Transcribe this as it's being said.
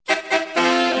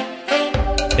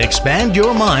Expand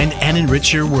your mind and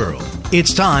enrich your world.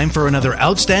 It's time for another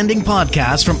outstanding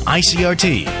podcast from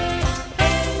ICRT.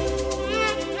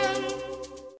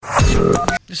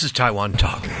 This is Taiwan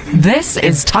Talk. This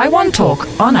is Taiwan Talk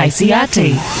on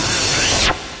ICRT.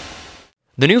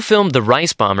 The new film The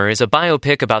Rice Bomber is a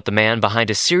biopic about the man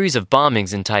behind a series of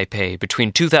bombings in Taipei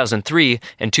between 2003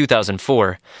 and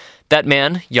 2004. That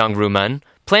man, Yang Ruman,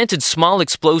 planted small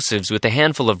explosives with a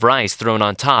handful of rice thrown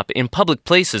on top in public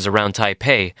places around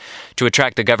Taipei to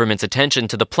attract the government's attention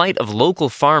to the plight of local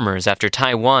farmers after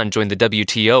Taiwan joined the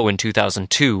WTO in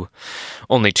 2002.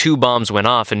 Only 2 bombs went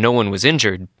off and no one was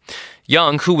injured.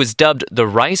 Yang, who was dubbed the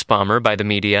Rice Bomber by the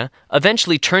media,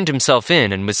 eventually turned himself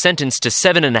in and was sentenced to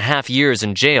 7.5 years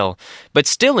in jail, but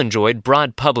still enjoyed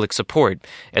broad public support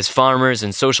as farmers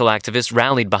and social activists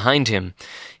rallied behind him.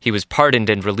 He was pardoned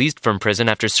and released from prison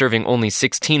after serving only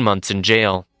 16 months in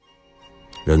jail.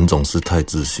 人总是太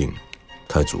自信，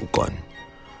太主观，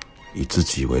以自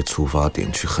己为出发点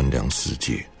去衡量世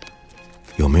界，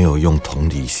有没有用同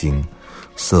理心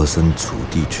设身处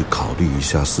地去考虑一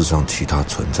下世上其他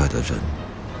存在的人？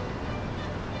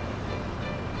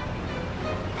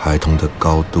孩童的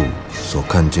高度所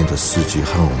看见的世界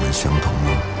和我们相同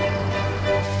吗？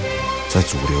在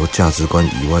主流价值观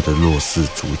以外的弱势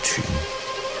族群，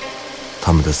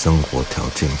他们的生活条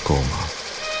件够吗？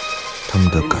他们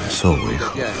的感受为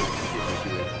何？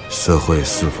社会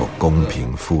是否公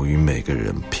平赋予每个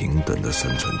人平等的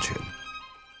生存权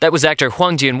？That was actor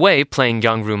Huang Jianwei playing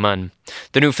Yang Ruman.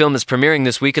 The new film is premiering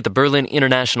this week at the Berlin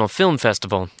International Film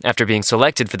Festival, after being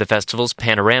selected for the festival's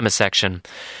Panorama section.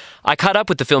 I caught up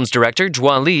with the film's director,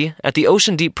 Zhuo Li, at the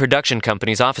Ocean Deep Production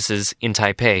Company's offices in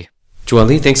Taipei. Zhuo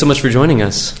Li, thanks so much for joining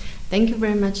us. Thank you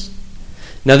very much.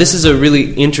 Now, this is a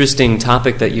really interesting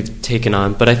topic that you've taken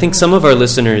on, but I think some of our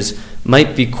listeners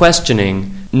might be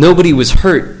questioning. Nobody was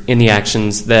hurt in the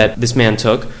actions that this man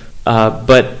took,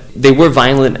 but they were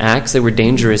violent acts, they were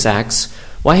dangerous acts.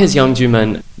 Why has Yang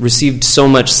Ruman received so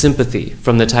much sympathy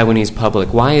from the Taiwanese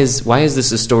public? Why is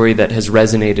this a story that has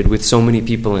resonated with so many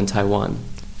people in Taiwan?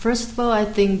 First of all, I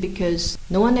think because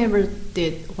no one ever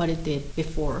did what he did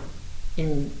before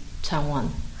in Taiwan,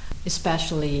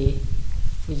 especially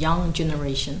for young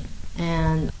generation.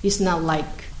 And it's not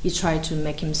like he tried to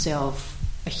make himself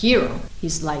a hero.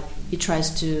 It's like he tries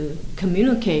to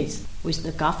communicate with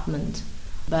the government,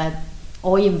 but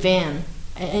all in vain.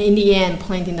 In the end,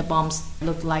 planting the bombs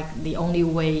looked like the only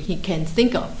way he can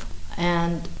think of.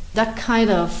 And that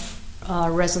kind of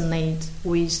resonate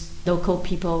with local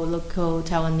people, local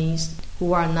Taiwanese,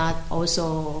 who are not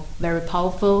also very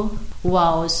powerful, who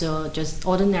are also just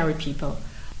ordinary people.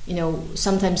 You know,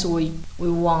 sometimes we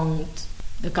want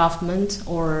the government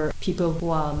or people who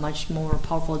are much more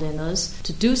powerful than us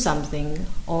to do something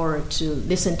or to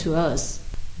listen to us,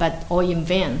 but all in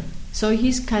vain. So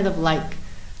he's kind of like...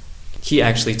 He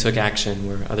actually took action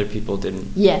where other people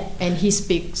didn't. Yeah, and he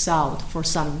speaks out for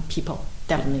some people,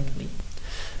 definitely.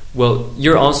 Well,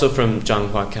 you're also from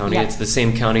Changhua County. Yeah. It's the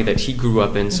same county that he grew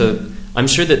up in. So I'm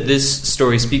sure that this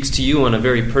story speaks to you on a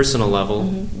very personal level.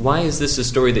 Why is this a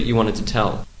story that you wanted to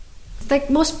tell? Like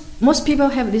most people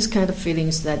have this kind of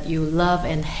feelings that you love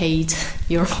and hate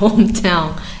your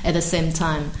hometown at the same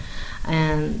time.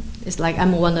 And it's like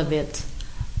I'm one of it.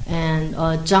 And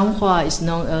Changhua is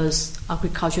known as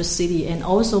agricultural city and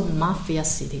also mafia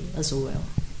city as well.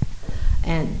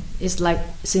 And it's like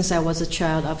since I was a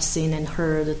child, I've seen and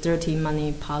heard the dirty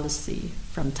money policy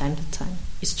from time to time.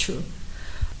 It's true.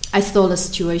 I thought the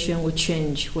situation would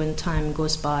change when time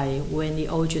goes by, when the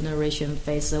old generation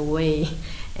fades away,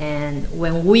 and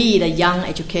when we, the young,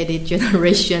 educated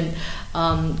generation,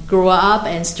 grow up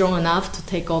and strong enough to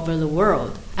take over the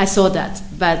world. I saw that,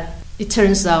 but it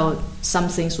turns out some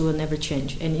things will never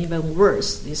change, and even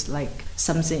worse, it's like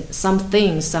some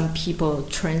people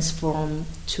transform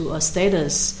to a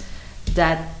status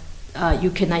that you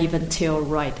cannot even tell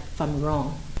right from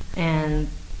wrong. And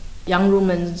Yang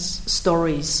Ruman's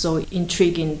story is so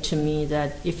intriguing to me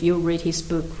that if you read his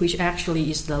book, which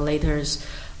actually is the latest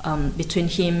between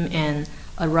him and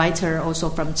a writer also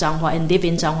from Changhua and live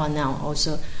in Changhua now,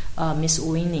 also Miss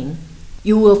Wu Yingning,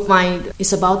 you will find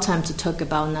it's about time to talk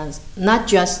about not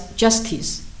just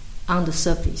justice on the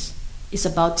surface. It's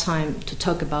about time to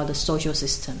talk about the social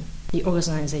system, the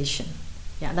organization.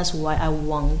 Yeah, that's why I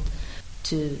want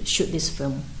to shoot this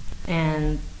film.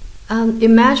 And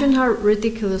imagine how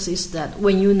ridiculous is that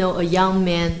when you know a young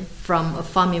man from a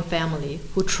farming family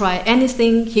who tried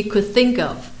anything he could think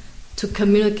of to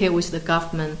communicate with the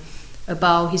government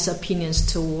about his opinions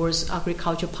towards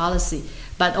agriculture policy,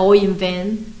 but all in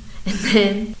vain. And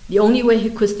then the only way he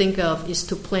could think of is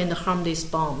to plant the harmless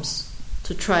bombs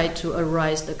to try to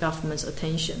arouse the government's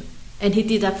attention. And he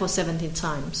did that for 17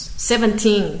 times,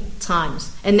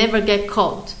 and never get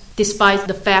caught, despite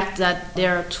the fact that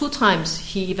there are 2 times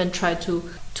he even tried to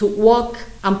walk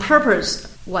on purpose,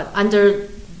 under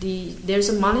there's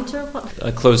a monitor?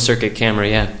 A closed circuit camera,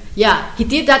 yeah. Yeah, he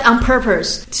did that on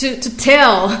purpose to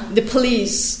tell the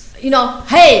police,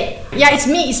 hey, yeah, it's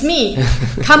me,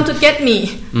 come to get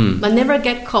me, but never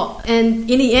get caught. And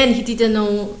in the end, he didn't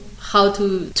know how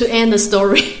to end the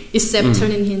story except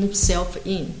turning himself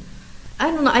in.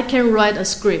 I don't know, I can write a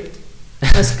script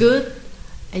as good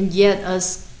and yet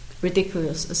as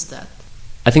ridiculous as that.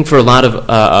 I think for a lot of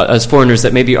us foreigners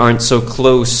that maybe aren't so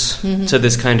close to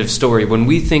this kind of story, when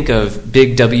we think of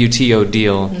big WTO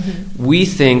deal, we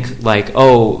think like,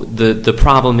 oh, the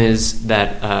problem is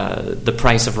that the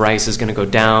price of rice is going to go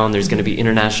down, there's going to be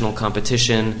international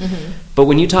competition. But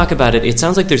when you talk about it, it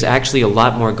sounds like there's actually a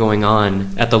lot more going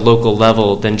on at the local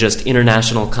level than just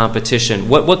international competition.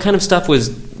 What kind of stuff was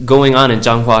going on in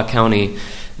Changhua County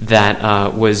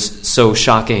that was so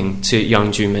shocking to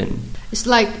Yang Ju-min? It's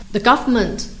like the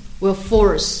government will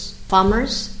force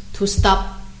farmers to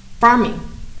stop farming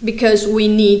because we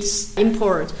need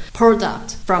import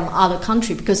product from other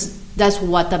country, because that's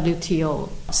what WTO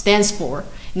stands for.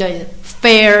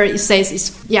 Fair, it says it's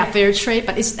fair trade,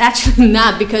 but it's actually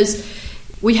not, because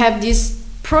we have this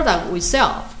product we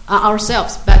sell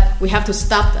ourselves, but we have to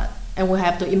stop that and we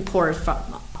have to import from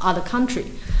other country.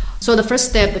 So the first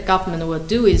step the government will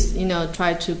do is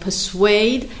try to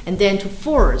persuade and then to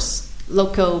force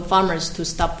local farmers to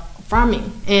stop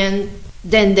farming, and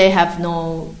then they have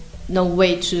no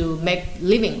way to make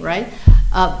living, right?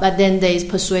 But then they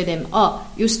persuade them,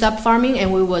 you stop farming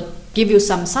and we will give you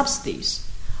some subsidies.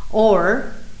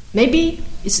 Or maybe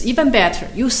it's even better,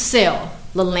 you sell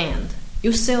the land,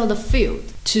 you sell the field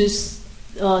to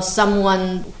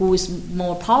someone who is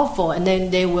more powerful, and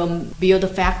then they will build the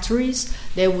factories,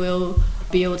 they will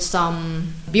build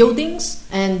some buildings,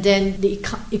 and then the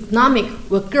economic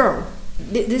will grow.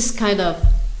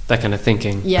 That kind of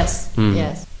thinking. Yes,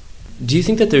 yes. Do you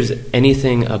think that there's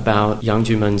anything about Yang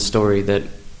Ju-min's story that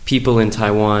people in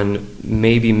Taiwan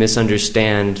maybe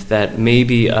misunderstand, that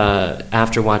maybe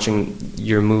after watching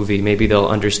your movie, maybe they'll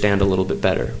understand a little bit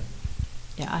better?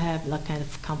 Yeah, I have that kind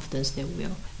of confidence they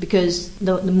will. Because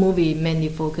the movie mainly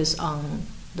focuses on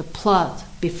the plot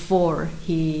before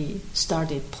he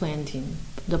started planting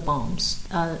the bombs.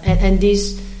 And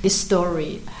this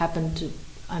story happened to,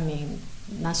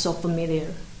 not so familiar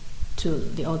to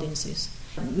the audiences.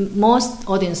 Most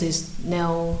audiences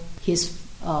know his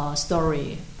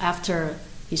story after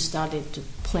he started to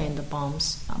plant the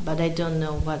bombs, but they don't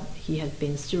know what he had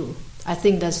been through. I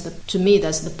think to me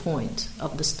that's the point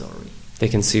of the story. They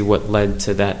can see what led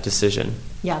to that decision.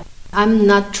 Yeah, I'm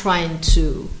not trying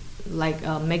to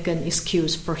make an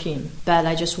excuse for him, but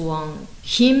I just want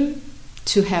him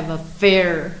to have a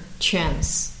fair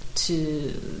chance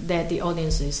to let the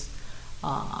audiences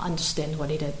understand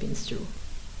what it had been through.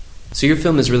 So your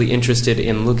film is really interested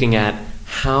in looking at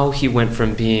how he went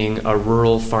from being a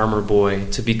rural farmer boy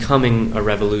to becoming a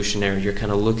revolutionary. You're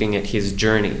kind of looking at his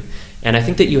journey. And I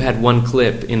think that you had one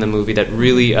clip in the movie that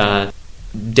really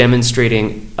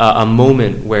demonstrating a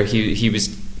moment where he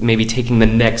was maybe taking the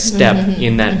next step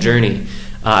in that journey.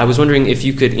 I was wondering if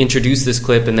you could introduce this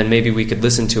clip and then maybe we could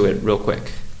listen to it real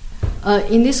quick.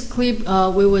 In this clip,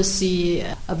 we will see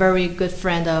a very good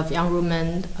friend of Yang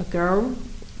Ju-min, a girl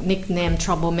nicknamed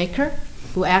Troublemaker,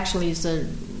 who actually is a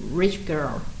rich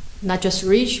girl. Not just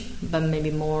rich, but maybe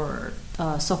more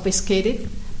sophisticated,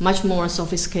 much more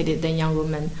sophisticated than Yang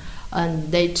Ju-min.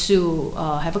 And they too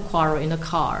have a quarrel in the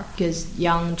car because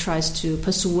Yang tries to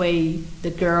persuade the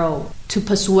girl to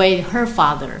persuade her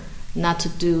father not to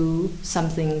do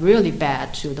something really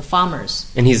bad to the farmers.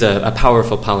 And he's a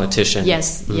powerful politician.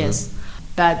 Yes, yes.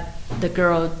 But the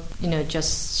girl,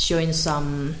 just showing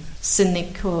some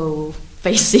cynical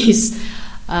faces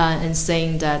and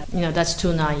saying that, that's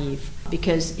too naive.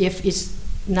 Because if it's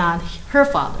not her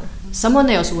father, someone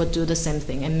else would do the same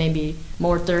thing and maybe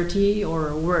more dirty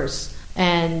or worse.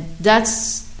 And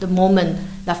that's the moment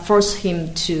that forced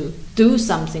him to do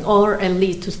something, or at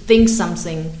least to think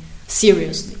something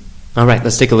seriously. All right,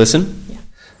 let's take a listen.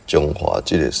 中华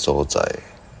这个所在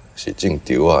是种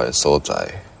稻仔的所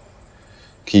在，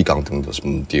起工厂就是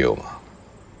唔对嘛，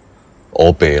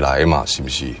乌白来嘛，是不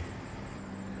是？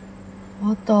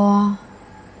我懂啊，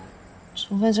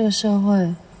除非这个社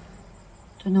会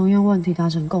对农业问题达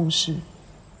成共识，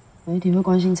媒体会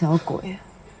关心才有鬼。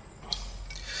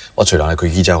我找人来开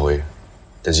记者会，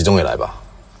电视总会来吧？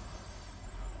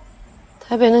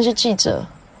台北那些记者。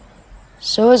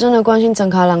谁会真的关心整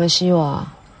卡人的死活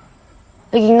啊？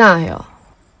你囡仔的哦。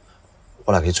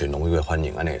我来去找农委会反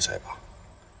映，安尼会使吧？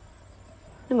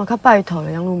你嘛较拜托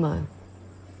了，杨路门，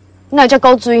你哪只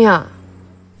高追啊？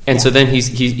 And so then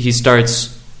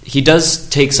he does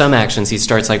take some actions. He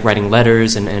starts like writing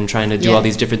letters and trying to do all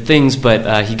these different things, but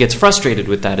he gets frustrated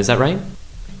with that. Is that right?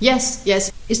 Yes.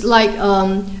 It's like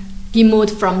he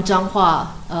moved from Zhanghua,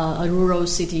 a rural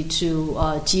city, to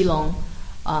Keelung,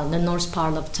 the north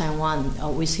part of Taiwan,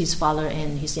 with his father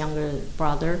and his younger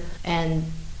brother. And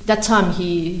that time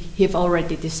he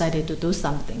already decided to do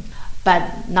something,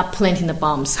 but not planting the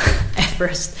bombs at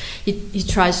first. He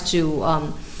tries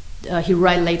to. He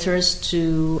write letters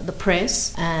to the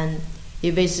press, and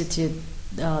he visited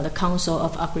the Council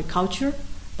of Agriculture,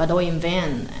 but all in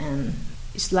vain. And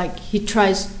it's like he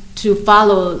tries to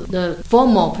follow the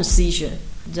formal procedure,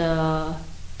 the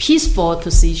peaceful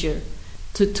procedure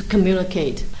to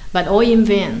communicate, but all in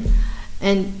vain.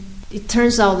 And it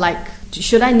turns out like,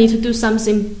 should I need to do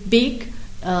something big?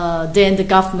 Then the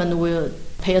government will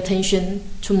pay attention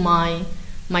to my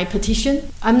petition.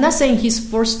 I'm not saying he's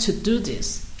forced to do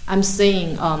this. I'm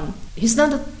saying he's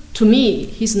not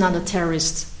a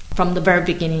terrorist from the very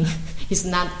beginning. He's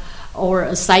not, or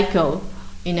a psycho,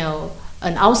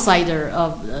 an outsider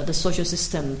of the social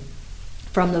system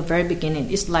from the very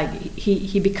beginning. It's like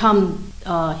he becomes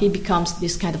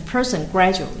this kind of person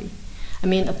gradually. I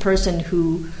mean, a person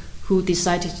who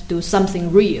decided to do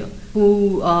something real,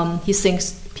 who he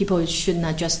thinks people should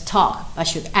not just talk but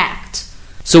should act.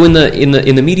 So in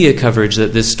the media coverage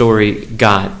that this story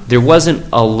got, there wasn't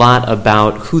a lot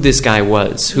about who this guy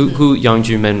was, who Yang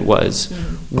Jumen was.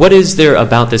 Mm-hmm. What is there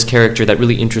about this character that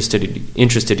really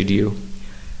interested you?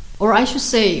 Or I should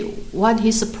say, what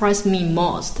he surprised me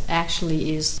most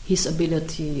actually is his extreme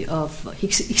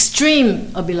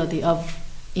ability of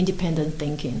independent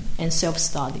thinking and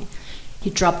self-study. He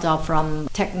dropped out from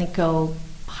technical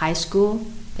high school.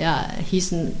 Yeah,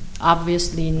 he's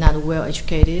obviously not well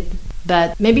educated.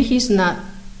 But maybe he's not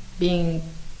being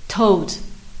told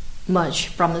much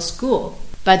from the school.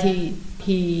 But he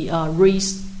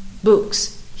reads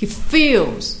books. He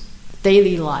feels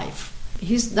daily life.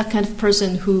 He's that kind of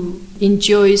person who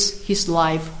enjoys his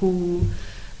life, who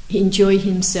enjoys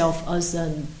himself as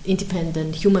an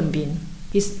independent human being.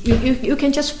 You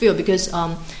can just feel, because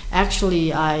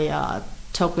actually I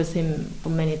talked with him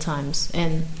many times,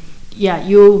 and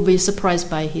you'll be surprised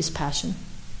by his passion.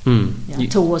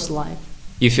 Towards life.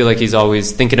 You feel like he's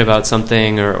always thinking about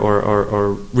something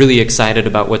or really excited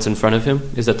about what's in front of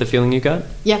him? Is that the feeling you got?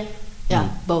 Yeah,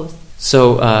 both.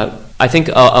 So I think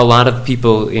a lot of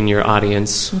people in your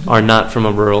audience are not from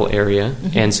a rural area,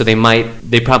 and so they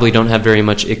probably don't have very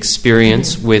much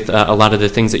experience with a lot of the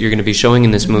things that you're going to be showing in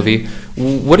this movie.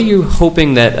 What are you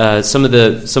hoping that some of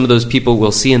those people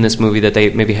will see in this movie that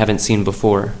they maybe haven't seen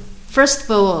before? First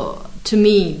of all, to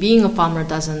me, being a farmer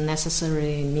doesn't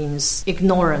necessarily mean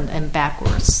ignorant and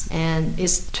backwards. And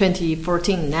it's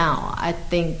 2014 now. I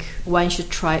think one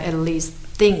should try at least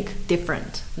think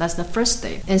different. That's the first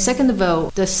step. And second of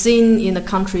all, the scene in the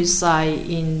countryside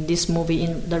in this movie,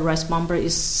 in The Rice Bomber,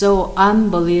 is so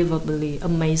unbelievably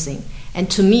amazing. And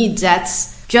to me,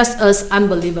 that's just as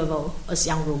unbelievable as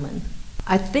Yang Rumen.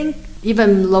 I think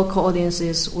even local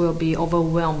audiences will be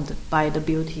overwhelmed by the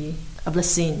beauty of the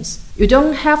scenes. You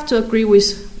don't have to agree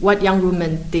with what Yang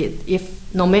Rumen did, if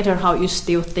no matter how you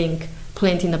still think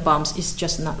planting the bombs is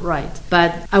just not right.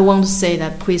 But I want to say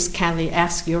that please kindly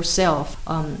ask yourself,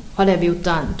 what have you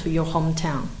done to your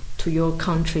hometown, to your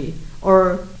country?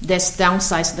 Or let's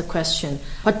downsize the question,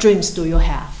 what dreams do you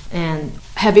have? And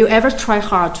have you ever tried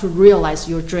hard to realize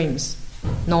your dreams,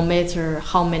 no matter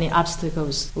how many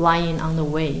obstacles lying on the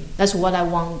way? That's what I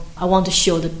want to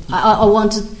show I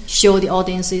want to show the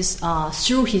audiences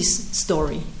through his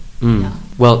story. Yeah.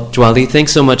 Well, Zhuo Li,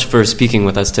 thanks so much for speaking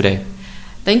with us today.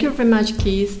 Thank you very much,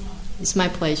 Keith. It's my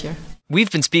pleasure. We've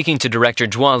been speaking to director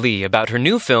Zhuo Li about her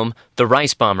new film, The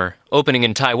Rice Bomber, opening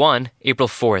in Taiwan April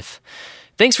 4th.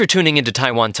 Thanks for tuning into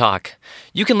Taiwan Talk.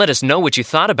 You can let us know what you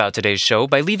thought about today's show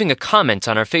by leaving a comment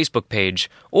on our Facebook page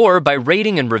or by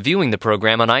rating and reviewing the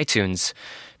program on iTunes.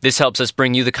 This helps us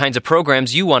bring you the kinds of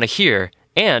programs you want to hear,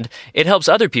 and it helps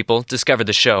other people discover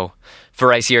the show. For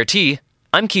ICRT,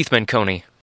 I'm Keith Menconi.